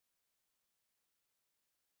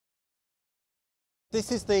This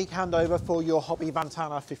is the handover for your hobby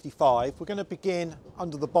Vantana 55. We're going to begin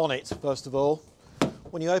under the bonnet first of all.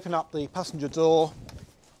 When you open up the passenger door,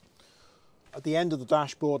 at the end of the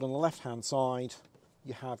dashboard on the left hand side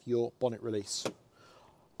you have your bonnet release.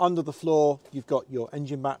 Under the floor you've got your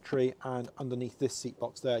engine battery, and underneath this seat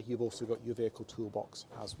box there you've also got your vehicle toolbox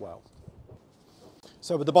as well.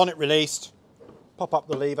 So with the bonnet released, pop up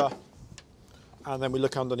the lever and then we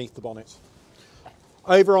look underneath the bonnet.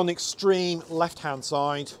 Over on the extreme left-hand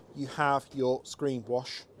side, you have your screen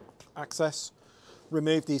wash access.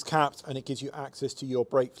 Remove these caps and it gives you access to your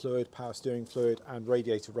brake fluid, power steering fluid and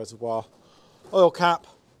radiator reservoir, oil cap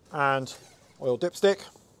and oil dipstick.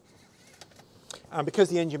 And because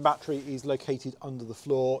the engine battery is located under the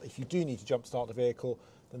floor, if you do need to jump start the vehicle,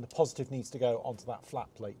 then the positive needs to go onto that flat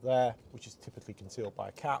plate there, which is typically concealed by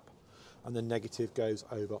a cap, and the negative goes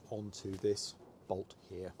over onto this bolt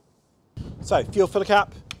here. So, fuel filler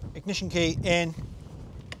cap, ignition key in,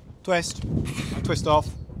 twist, and twist off,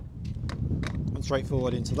 and straight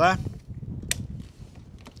forward into there.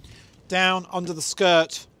 Down under the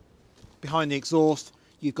skirt, behind the exhaust,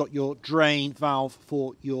 you've got your drain valve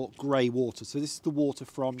for your grey water. So this is the water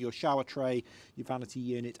from your shower tray, your vanity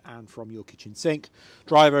unit, and from your kitchen sink.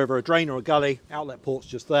 Drive over a drain or a gully, outlet port's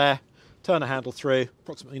just there, turn the handle through,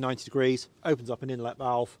 approximately 90 degrees, opens up an inlet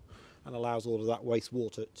valve, and allows all of that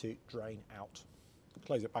wastewater to drain out.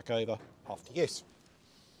 Close it back over after use.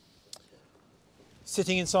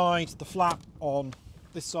 Sitting inside the flap on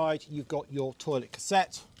this side, you've got your toilet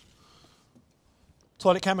cassette.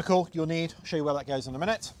 Toilet chemical you'll need, I'll show you where that goes in a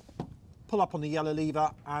minute. Pull up on the yellow lever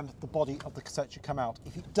and the body of the cassette should come out.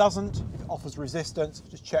 If it doesn't, if it offers resistance,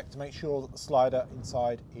 just check to make sure that the slider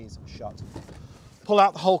inside is shut. Pull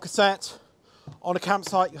out the whole cassette. On a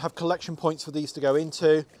campsite, you have collection points for these to go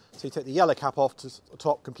into. So you take the yellow cap off to the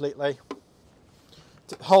top completely,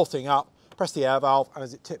 tip the whole thing up, press the air valve, and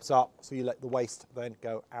as it tips up, so you let the waste then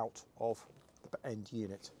go out of the end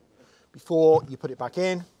unit. Before you put it back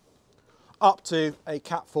in, up to a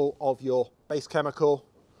capful of your base chemical,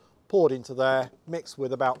 poured into there, mixed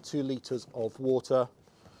with about 2 litres of water.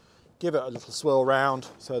 Give it a little swirl round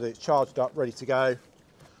so that it's charged up, ready to go,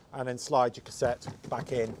 and then slide your cassette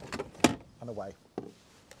back in and away.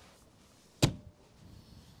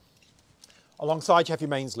 Alongside you have your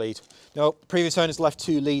mains lead. Now, previous owners left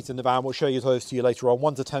 2 leads in the van. We'll show you those to you later on.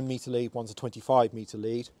 One's a 10 metre lead, one's a 25 metre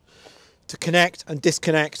lead. To connect and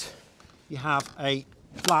disconnect, you have a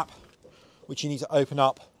flap which you need to open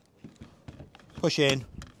up, push in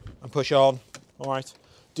and push on. All right.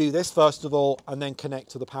 Do this first of all and then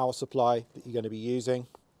connect to the power supply that you're going to be using.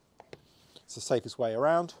 It's the safest way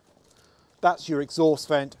around. That's your exhaust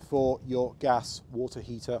vent for your gas water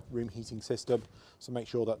heater room heating system. So make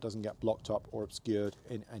sure that doesn't get blocked up or obscured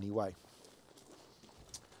in any way.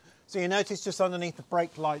 So you notice just underneath the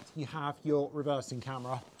brake light you have your reversing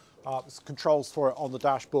camera. There's controls for it on the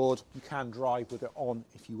dashboard. You can drive with it on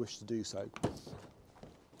if you wish to do so.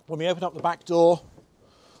 When we open up the back door,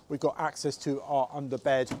 we've got access to our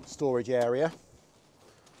underbed storage area.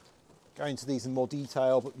 Go into these in more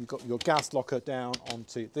detail, but you've got your gas locker down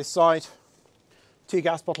onto this side. 2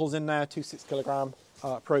 gas bottles in there, 2 6-kilogram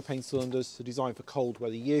propane cylinders, so designed for cold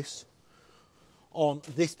weather use. On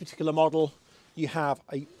this particular model, you have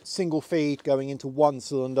a single feed going into 1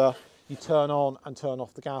 cylinder. You turn on and turn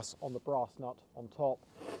off the gas on the brass nut on top.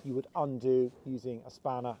 You would undo using a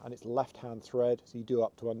spanner and it's left-hand thread, so you do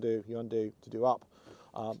up to undo, you undo to do up,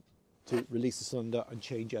 to release the cylinder and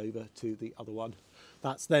change over to the other one.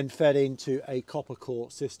 That's then fed into a copper core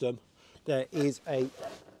system. There is a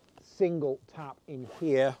single tap in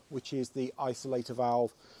here, which is the isolator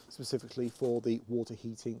valve specifically for the water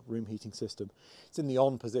heating, room heating system. It's in the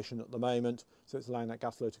on position at the moment, so it's allowing that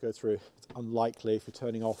gas flow to go through. It's unlikely if you're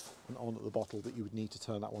turning off and on at the bottle that you would need to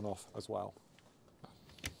turn that one off as well.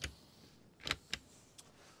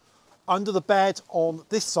 Under the bed on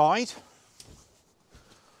this side,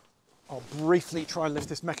 I'll briefly try and lift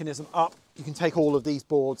this mechanism up. You can take all of these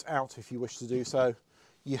boards out if you wish to do so.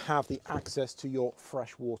 You have the access to your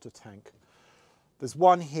fresh water tank. There's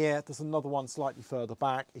one here, there's another one slightly further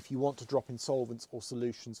back. If you want to drop in solvents or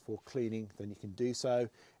solutions for cleaning, then you can do so.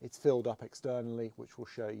 It's filled up externally, which we'll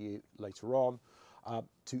show you later on.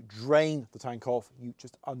 To drain the tank off, you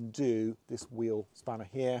just undo this wheel spanner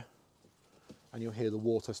here, and you'll hear the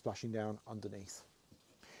water splashing down underneath.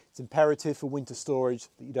 It's imperative for winter storage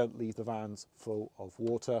that you don't leave the vans full of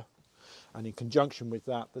water. And in conjunction with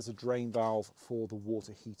that, there's a drain valve for the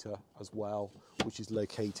water heater as well, which is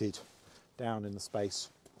located down in the space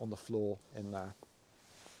on the floor in there.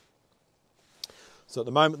 So at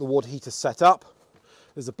the moment the water heater's set up.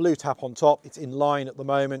 There's a blue tap on top. It's in line at the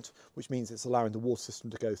moment, which means it's allowing the water system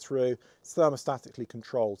to go through. It's thermostatically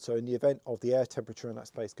controlled. So in the event of the air temperature in that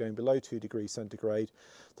space going below 2 degrees centigrade,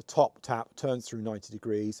 the top tap turns through 90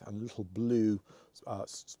 degrees and a little blue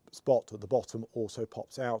spot at the bottom also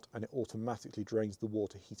pops out, and it automatically drains the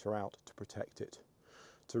water heater out to protect it.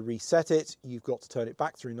 To reset it, you've got to turn it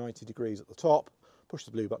back through 90 degrees at the top, push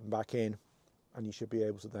the blue button back in, and you should be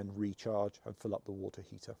able to then recharge and fill up the water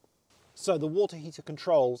heater. So the water heater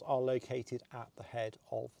controls are located at the head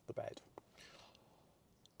of the bed.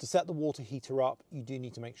 To set the water heater up, you do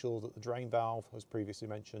need to make sure that the drain valve, as previously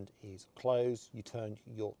mentioned, is closed. You turn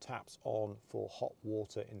your taps on for hot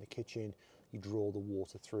water in the kitchen. You draw the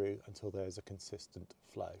water through until there's a consistent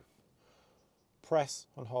flow. Press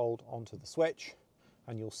and hold onto the switch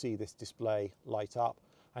and you'll see this display light up,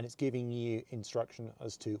 and it's giving you instruction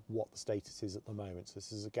as to what the status is at the moment. So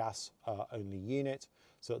this is a gas only unit.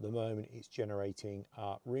 So at the moment it's generating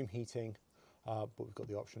room heating, but we've got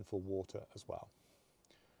the option for water as well.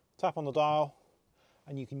 Tap on the dial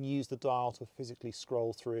and you can use the dial to physically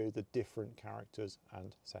scroll through the different characters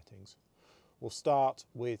and settings. We'll start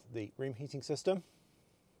with the room heating system.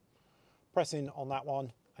 Press in on that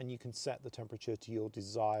one and you can set the temperature to your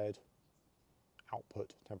desired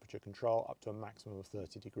output temperature control up to a maximum of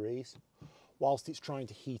 30 degrees. Whilst it's trying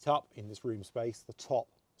to heat up in this room space, the top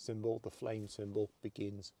symbol, the flame symbol,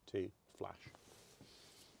 begins to flash.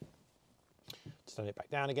 To turn it back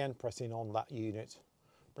down again, press in on that unit,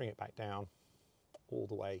 bring it back down all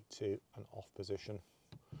the way to an off position,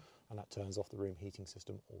 and that turns off the room heating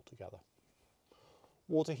system altogether.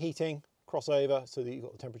 Water heating, crossover, so that you've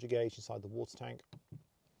got the temperature gauge inside the water tank.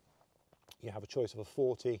 You have a choice of a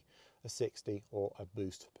 40, a 60 or a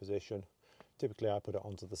boost position. Typically I put it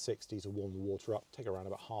onto the 60 to warm the water up, take around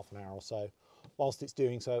about half an hour or so. Whilst it's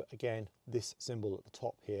doing so, again, this symbol at the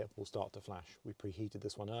top here will start to flash. We preheated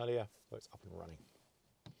this one earlier, so it's up and running.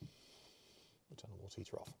 We'll turn the water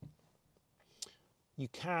heater off. You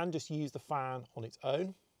can just use the fan on its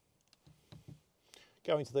own.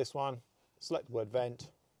 Go into this one, select the word vent,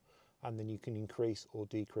 and then you can increase or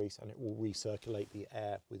decrease and it will recirculate the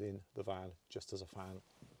air within the van just as a fan,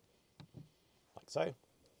 like so.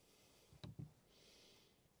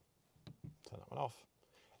 Turn that one off.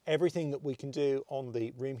 Everything that we can do on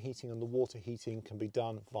the room heating and the water heating can be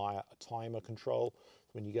done via a timer control.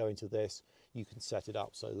 When you go into this, you can set it up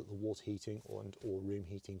so that the water heating or room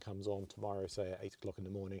heating comes on tomorrow, say at 8 o'clock in the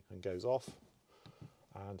morning, and goes off.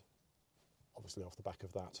 And obviously off the back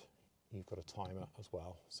of that, you've got a timer as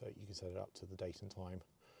well, so you can set it up to the date and time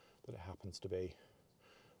that it happens to be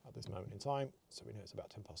at this moment in time. So we know it's about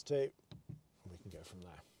 2:10, and we can go from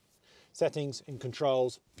there. Settings and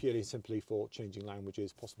controls, purely and simply for changing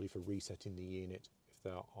languages, possibly for resetting the unit if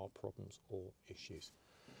there are problems or issues.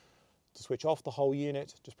 To switch off the whole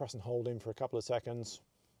unit, just press and hold in for a couple of seconds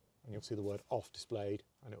and you'll see the word off displayed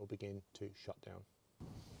and it will begin to shut down.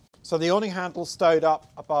 So the awning handle stowed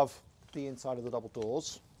up above the inside of the double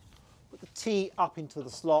doors. Put the T up into the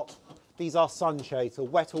slot. These are sunshades, so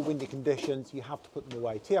wet or windy conditions, you have to put them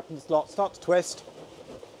away. T up in the slot, start to twist,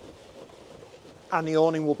 and the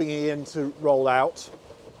awning will begin to roll out.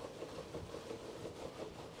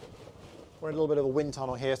 We're in a little bit of a wind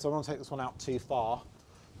tunnel here, so I don't want to take this one out too far.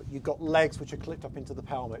 But you've got legs which are clipped up into the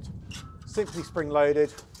pelmet. Simply spring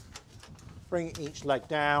loaded, bring each leg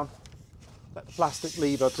down, let the plastic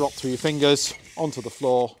lever drop through your fingers onto the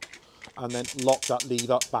floor, and then lock that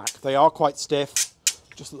lever back. They are quite stiff,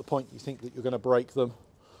 just at the point you think that you're going to break them,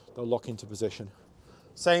 they'll lock into position.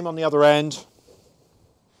 Same on the other end.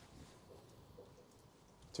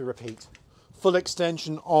 To repeat. Full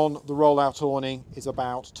extension on the rollout awning is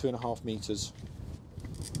about 2.5 meters.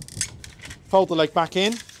 Fold the leg back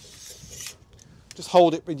in, just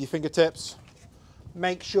hold it with your fingertips.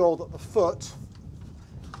 Make sure that the foot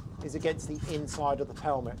is against the inside of the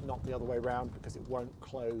pelmet, not the other way around, because it won't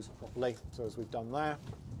close properly. So as we've done there,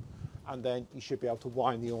 and then you should be able to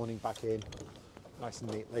wind the awning back in nice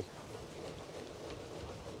and neatly.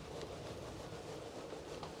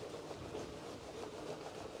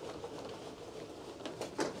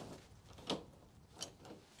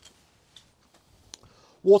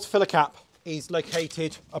 Water filler cap is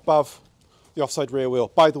located above the offside rear wheel.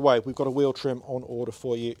 By the way, we've got a wheel trim on order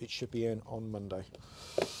for you. It should be in on Monday.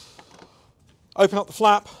 Open up the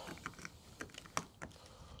flap,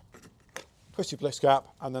 push your bliss cap,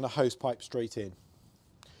 and then a hose pipe straight in.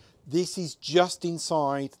 This is just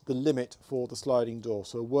inside the limit for the sliding door.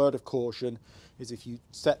 So a word of caution is if you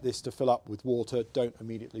set this to fill up with water, don't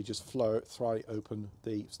immediately just throw open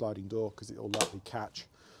the sliding door because it will likely catch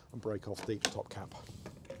and break off the top cap.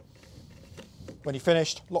 When you're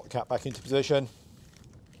finished, lock the cap back into position,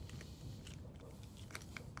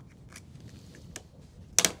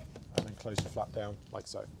 close the flap down like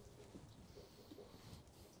so.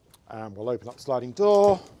 And we'll open up the sliding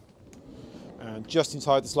door, and just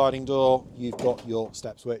inside the sliding door you've got your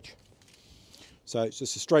step switch. So it's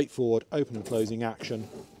just a straightforward open and closing action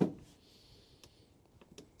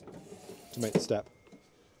to make the step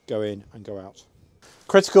go in and go out.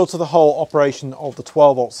 Critical to the whole operation of the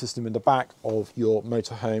 12-volt system in the back of your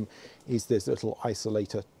motorhome is this little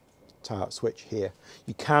isolator switch here.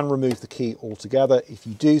 You can remove the key altogether. If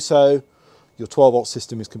you do so, your 12-volt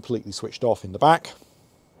system is completely switched off in the back.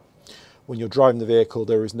 When you're driving the vehicle,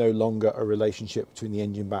 there is no longer a relationship between the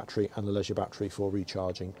engine battery and the leisure battery for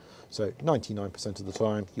recharging. So 99% of the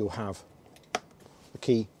time you'll have the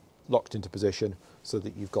key locked into position so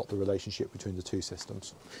that you've got the relationship between the two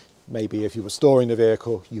systems. Maybe if you were storing the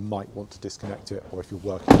vehicle, you might want to disconnect it, or if you're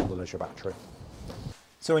working on the leisure battery.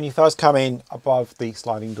 So when you first come in above the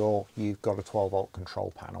sliding door, you've got a 12-volt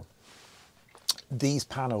control panel. These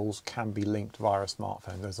panels can be linked via a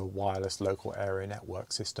smartphone. There's a wireless local area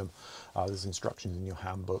network system. There's instructions in your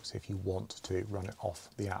handbooks if you want to run it off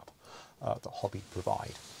the app that Hobby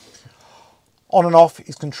provide. On and off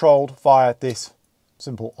is controlled via this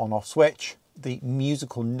simple on-off switch. The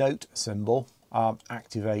musical note symbol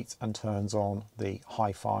activates and turns on the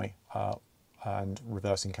hi-fi and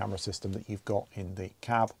reversing camera system that you've got in the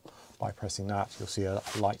cab. By pressing that, you'll see a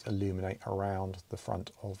light illuminate around the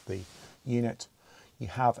front of the unit. You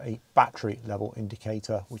have a battery level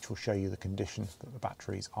indicator which will show you the condition that the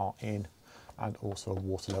batteries are in, and also a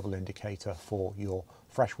water level indicator for your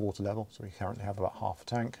fresh water level, so you currently have about half a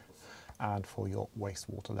tank, and for your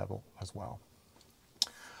wastewater level as well.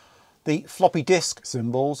 The floppy disk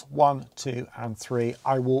symbols 1, 2 and 3,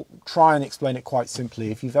 I will try and explain it quite simply.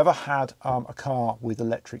 If you've ever had a car with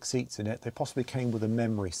electric seats in it, they possibly came with a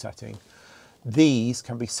memory setting. These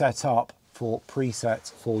can be set up for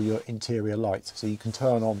presets for your interior lights. So you can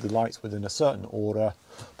turn on the lights within a certain order,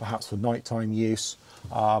 perhaps for nighttime use,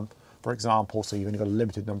 for example, so you've only got a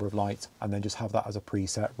limited number of lights, and then just have that as a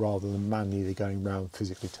preset rather than manually going around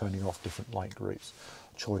physically turning off different light groups.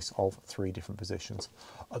 Choice of 3 different positions.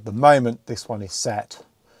 At the moment, this one is set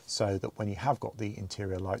so that when you have got the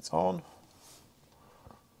interior lights on,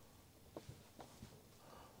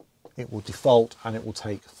 it will default and it will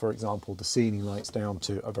take, for example, the ceiling lights down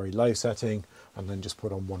to a very low setting and then just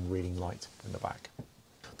put on one reading light in the back.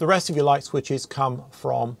 The rest of your light switches come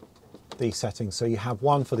from the settings. So you have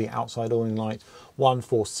one for the outside awning light, one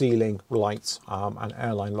for ceiling lights and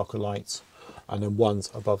airline locker lights, and then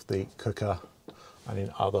one's above the cooker and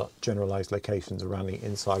in other generalized locations around the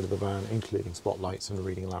inside of the van, including spotlights and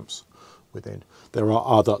reading lamps within. There are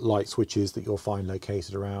other light switches that you'll find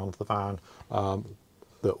located around the van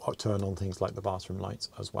that turn on things like the bathroom lights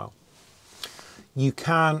as well. You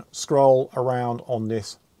can scroll around on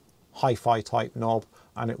this hi-fi type knob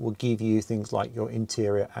and it will give you things like your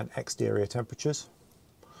interior and exterior temperatures.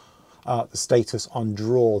 The status on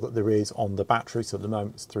draw that there is on the battery, so at the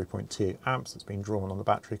moment it's 3.2 amps that's been drawn on the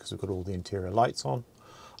battery because we've got all the interior lights on.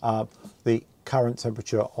 The current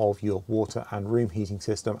temperature of your water and room heating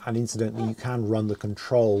system, and incidentally you can run the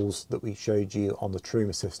controls that we showed you on the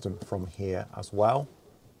Truma system from here as well.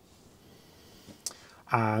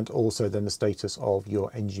 And also then the status of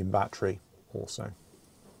your engine battery, also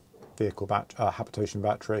vehicle habitation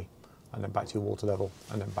battery, and then back to your water level,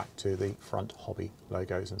 and then back to the front Hobby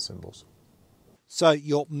logos and symbols. So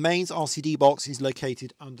your mains RCD box is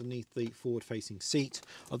located underneath the forward-facing seat.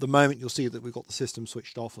 At the moment, you'll see that we've got the system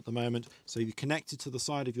switched off at the moment. So you connect it to the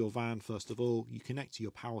side of your van first of all. You connect to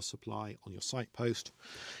your power supply on your sight post.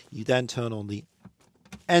 You then turn on the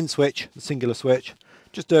end switch, the singular switch.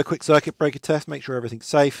 Just do a quick circuit breaker test, make sure everything's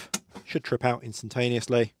safe. Should trip out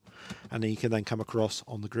instantaneously. And then you can then come across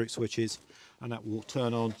on the group switches, and that will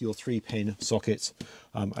turn on your 3-pin sockets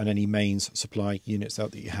and any mains supply units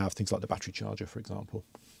out that you have, things like the battery charger, for example.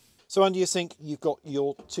 So under your sink, you've got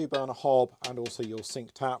your 2-burner hob and also your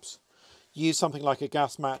sink taps. Use something like a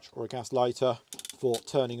gas match or a gas lighter for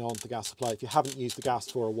turning on the gas supply. If you haven't used the gas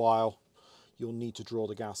for a while, you'll need to draw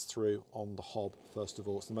the gas through on the hob first of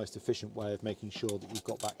all. It's the most efficient way of making sure that you've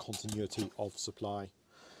got that continuity of supply.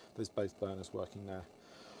 There's both burners working there.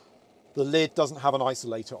 The lid doesn't have an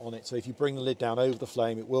isolator on it, so if you bring the lid down over the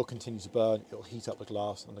flame, it will continue to burn, it'll heat up the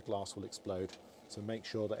glass and the glass will explode. So make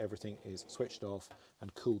sure that everything is switched off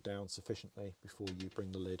and cooled down sufficiently before you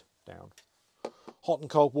bring the lid down. Hot and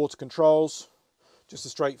cold water controls, just a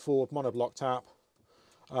straightforward monoblock tap.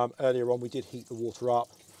 Earlier on we did heat the water up,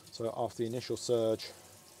 so after the initial surge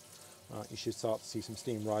you should start to see some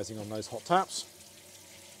steam rising on those hot taps.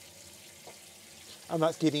 And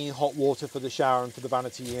that's giving you hot water for the shower and for the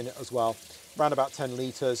vanity unit as well. Around about 10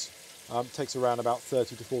 litres. Takes around about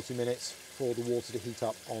 30 to 40 minutes for the water to heat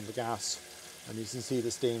up on the gas, and you can see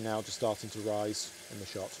the steam now just starting to rise in the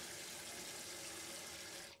shot.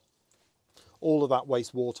 All of that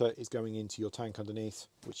wastewater is going into your tank underneath,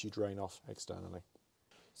 which you drain off externally.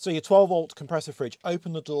 So your 12-volt compressor fridge,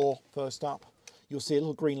 open the door first up. You'll see a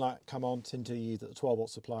little green light come on to tell you that the 12-volt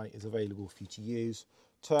supply is available for you to use.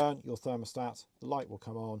 Turn your thermostat, the light will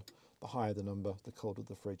come on. The higher the number, the colder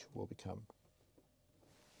the fridge will become.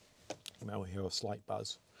 You may hear a slight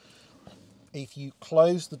buzz. If you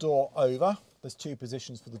close the door over, there's two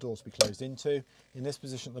positions for the door to be closed into. In this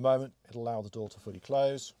position at the moment, it'll allow the door to fully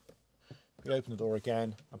close. If you open the door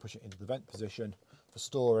again and push it into the vent position, for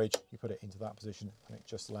storage, you put it into that position and it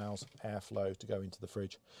just allows airflow to go into the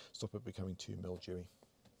fridge, stop it becoming too mildewy.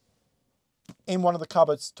 In one of the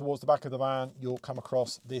cupboards towards the back of the van, you'll come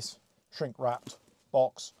across this shrink-wrapped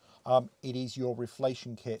box. It is your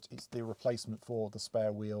reflation kit. It's the replacement for the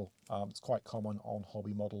spare wheel. It's quite common on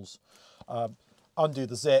hobby models. Undo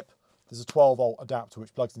the zip. There's a 12-volt adapter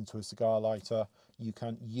which plugs into a cigar lighter. You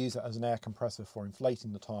can use it as an air compressor for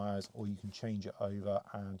inflating the tyres, or you can change it over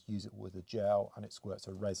and use it with a gel, and it squirts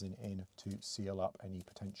a resin in to seal up any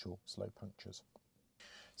potential slow punctures.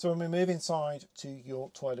 So when we move inside to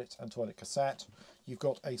your toilet and toilet cassette, you've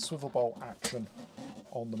got a swivel bowl action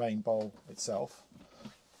on the main bowl itself.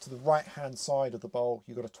 To the right hand side of the bowl,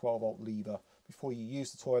 you've got a 12-volt lever. Before you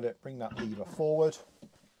use the toilet, bring that lever forward,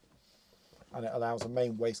 and it allows the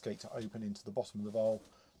main wastegate to open into the bottom of the bowl.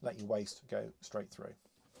 Let your waste go straight through.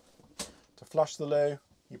 To flush the loo,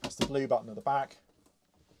 you press the blue button at the back.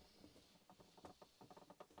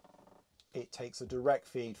 It takes a direct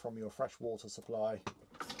feed from your fresh water supply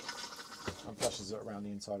and flushes it around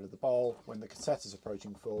the inside of the bowl. When the cassette is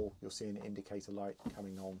approaching full, you'll see an indicator light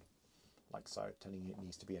coming on like so, telling you it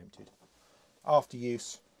needs to be emptied. After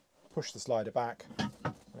use, push the slider back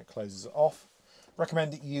and it closes it off.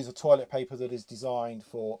 Recommend that you use a toilet paper that is designed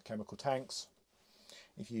for chemical tanks.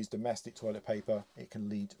 If you use domestic toilet paper, it can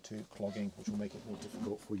lead to clogging, which will make it more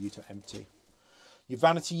difficult for you to empty. Your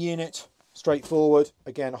vanity unit, straightforward.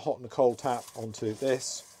 Again, a hot and a cold tap onto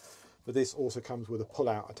this. But this also comes with a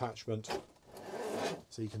pull-out attachment,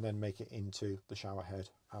 so you can then make it into the shower head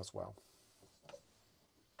as well.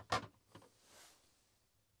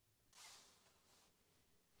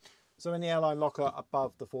 So in the airline locker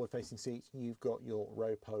above the forward-facing seat, you've got your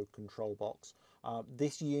ROPO control box.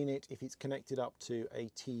 This unit, if it's connected up to a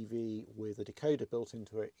TV with a decoder built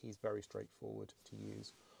into it, is very straightforward to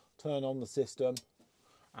use. Turn on the system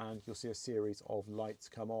and you'll see a series of lights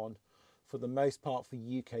come on. For the most part, for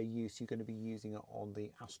UK use, you're going to be using it on the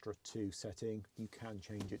Astra 2 setting. You can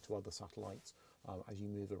change it to other satellites as you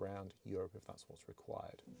move around Europe if that's what's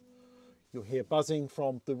required. You'll hear buzzing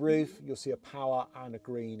from the roof. You'll see a power and a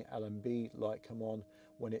green LMB light come on.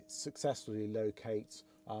 When it successfully locates,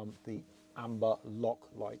 the amber lock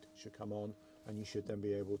light should come on, and you should then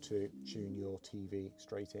be able to tune your TV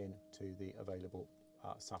straight in to the available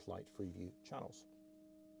satellite Freeview channels.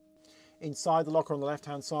 Inside the locker on the left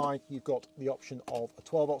hand side, you've got the option of a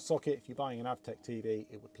 12-volt socket. If you're buying an Avtech TV,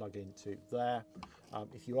 it would plug into there.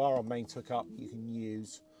 If you are on mains hookup, you can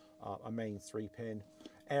use a main 3-pin.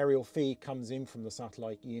 Aerial feed comes in from the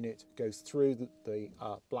satellite unit, goes through the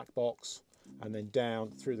black box and then down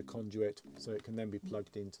through the conduit, so it can then be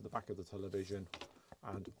plugged into the back of the television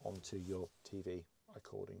and onto your TV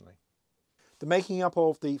accordingly. The making up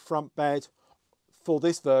of the front bed, for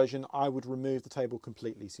this version, I would remove the table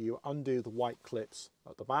completely. So you undo the white clips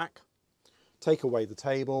at the back, take away the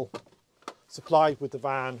table. Supplied with the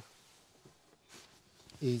van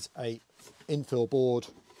is a infill board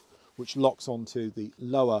which locks onto the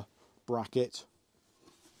lower bracket.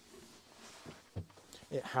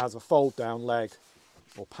 It has a fold down leg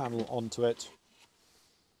or panel onto it,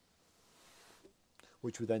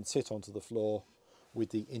 which would then sit onto the floor with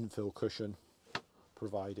the infill cushion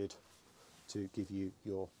provided to give you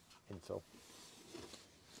your infill.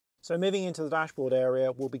 So moving into the dashboard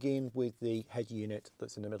area, we'll begin with the head unit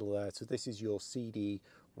that's in the middle there. So this is your CD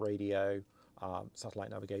radio satellite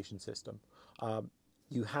navigation system.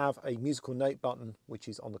 You have a musical note button which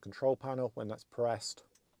is on the control panel. When that's pressed,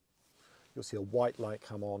 you'll see a white light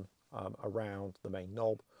come on around the main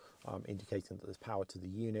knob, indicating that there's power to the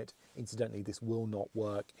unit. Incidentally, this will not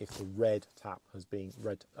work if the red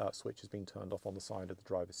switch has been turned off on the side of the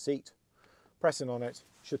driver's seat. Pressing on it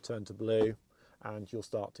should turn to blue, and you'll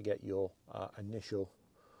start to get your initial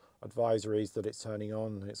advisories that it's turning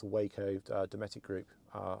on. It's a Waco Dometic Group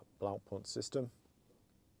blanc point system.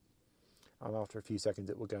 And after a few seconds,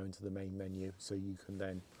 it will go into the main menu, so you can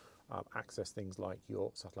then access things like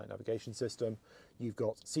your satellite navigation system. You've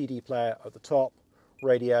got CD player at the top,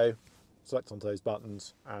 radio, select onto those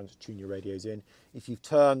buttons and tune your radios in. If you've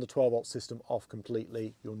turned the 12-volt system off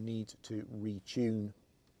completely, you'll need to retune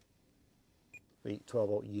the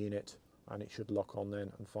 12-volt unit, and it should lock on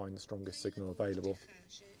then and find the strongest signal available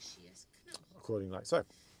accordingly like so.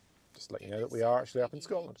 Just to let you know that we are actually up in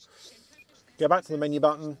Scotland. Go back to the menu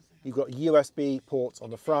button. You've got USB ports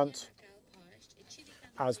on the front,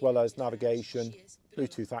 as well as navigation,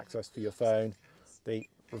 Bluetooth access for your phone. The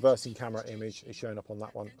reversing camera image is shown up on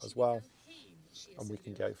that one as well, and we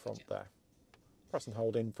can go from there. Press and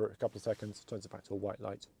hold in for a couple of seconds, turns it back to a white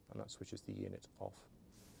light, and that switches the unit off.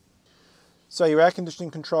 So your air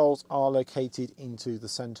conditioning controls are located into the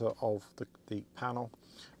center of the panel.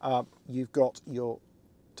 You've got your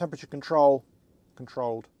temperature control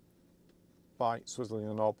controlled by swizzling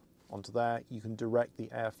the knob onto there. You can direct the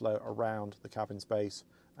airflow around the cabin space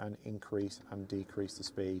and increase and decrease the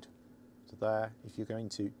speed to there. If you're going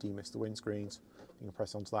to demist the windscreens, you can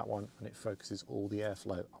press onto that one and it focuses all the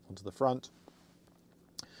airflow up onto the front.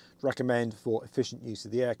 Recommend for efficient use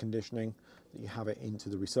of the air conditioning that you have it into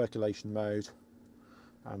the recirculation mode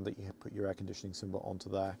and that you put your air conditioning symbol onto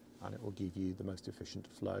there, and it will give you the most efficient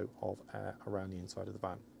flow of air around the inside of the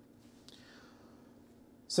van.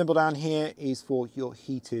 Symbol down here is for your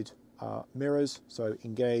heated mirrors, so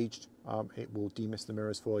engaged, it will demist the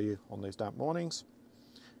mirrors for you on those damp mornings.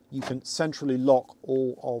 You can centrally lock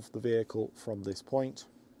all of the vehicle from this point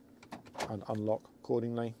and unlock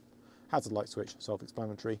accordingly. Hazard light switch,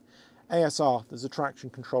 self-explanatory. ASR, there's a traction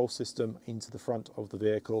control system into the front of the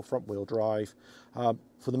vehicle, front wheel drive.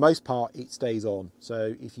 For the most part, it stays on.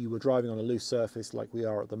 So if you were driving on a loose surface like we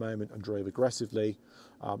are at the moment and drove aggressively,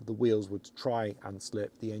 the wheels would try and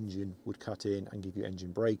slip, the engine would cut in and give you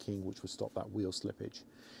engine braking, which would stop that wheel slippage.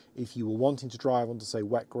 If you were wanting to drive onto, say,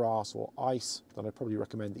 wet grass or ice, then I'd probably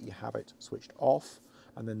recommend that you have it switched off,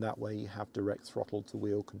 and then that way you have direct throttle to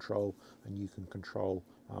wheel control and you can control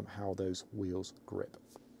how those wheels grip.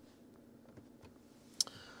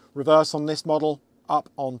 Reverse on this model, up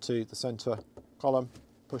onto the center column,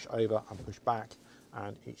 push over and push back,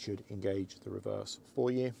 and it should engage the reverse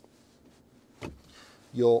for you.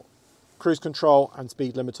 Your cruise control and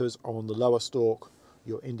speed limiters are on the lower stalk.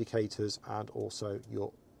 Your indicators and also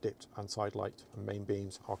your dipped and side light and main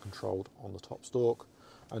beams are controlled on the top stalk,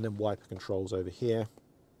 and then wiper controls over here.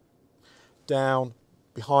 Down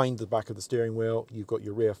behind the back of the steering wheel, you've got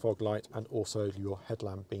your rear fog light and also your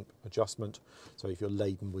headlamp beam adjustment. So if you're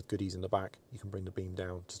laden with goodies in the back, you can bring the beam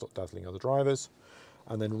down to stop dazzling other drivers.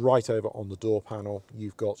 And then right over on the door panel,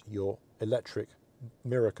 you've got your electric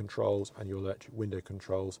mirror controls and your electric window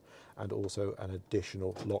controls, and also an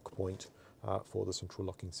additional lock point for the central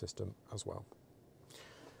locking system as well.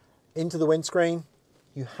 Into the windscreen,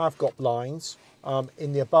 you have got blinds.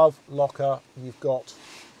 In the above locker, you've got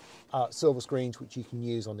silver screens which you can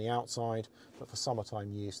use on the outside, but for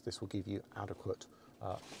summertime use this will give you adequate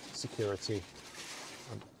security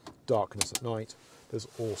and darkness at night. There's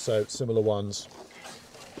also similar ones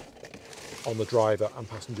on the driver and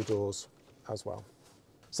passenger doors as well.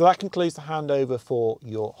 So that concludes the handover for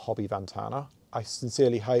your hobby Vantana. I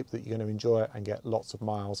sincerely hope that you're going to enjoy it and get lots of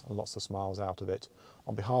miles and lots of smiles out of it.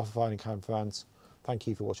 On behalf of Ireland Camper Vans, thank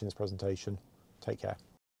you for watching this presentation. Take care.